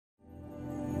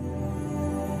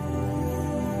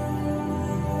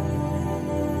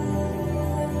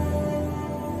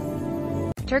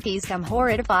Turkey's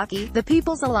Cumhur Ittifaki, the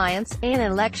People's Alliance, an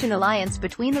election alliance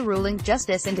between the ruling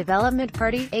Justice and Development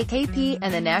Party (AKP)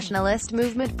 and the Nationalist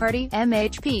Movement Party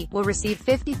 (MHP), will receive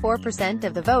 54%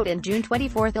 of the vote in June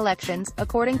 24 elections,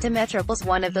 according to Metropoll,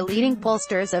 one of the leading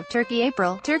pollsters of Turkey.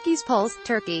 April, Turkey's polls.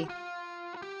 Turkey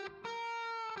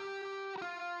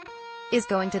is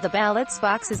going to the ballots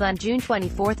boxes on June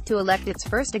 24 to elect its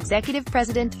first executive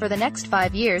president for the next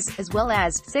 5 years, as well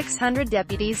as 600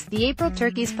 deputies. The April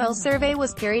Turkey's poll survey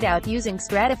was carried out using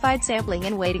stratified sampling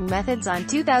and weighting methods on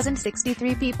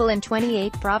 2,063 people in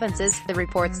 28 provinces, the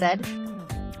report said.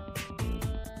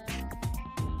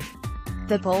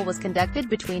 The poll was conducted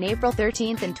between April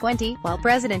 13 and 20, while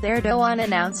President Erdogan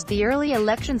announced the early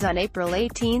elections on April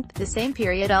 18. The same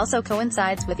period also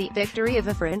coincides with the victory of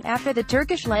Afrin, after the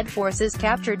Turkish-led forces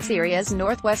captured Syria's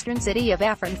northwestern city of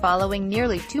Afrin following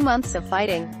nearly 2 months of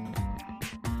fighting.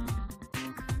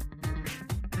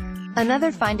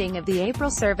 Another finding of the April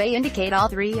survey indicate all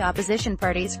three opposition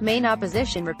parties, main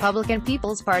opposition Republican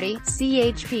People's Party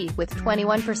 (CHP) with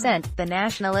 21%, the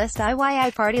Nationalist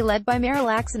II Party led by Meral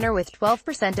Akşener with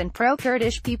 12% and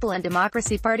Pro-Kurdish People and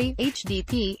Democracy Party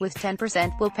 (HDP) with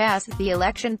 10%, will pass the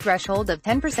election threshold of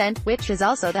 10%, which is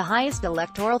also the highest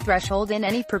electoral threshold in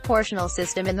any proportional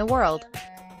system in the world.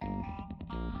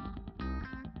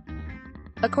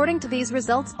 According to these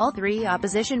results, all three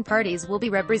opposition parties will be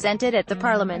represented at the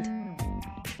parliament.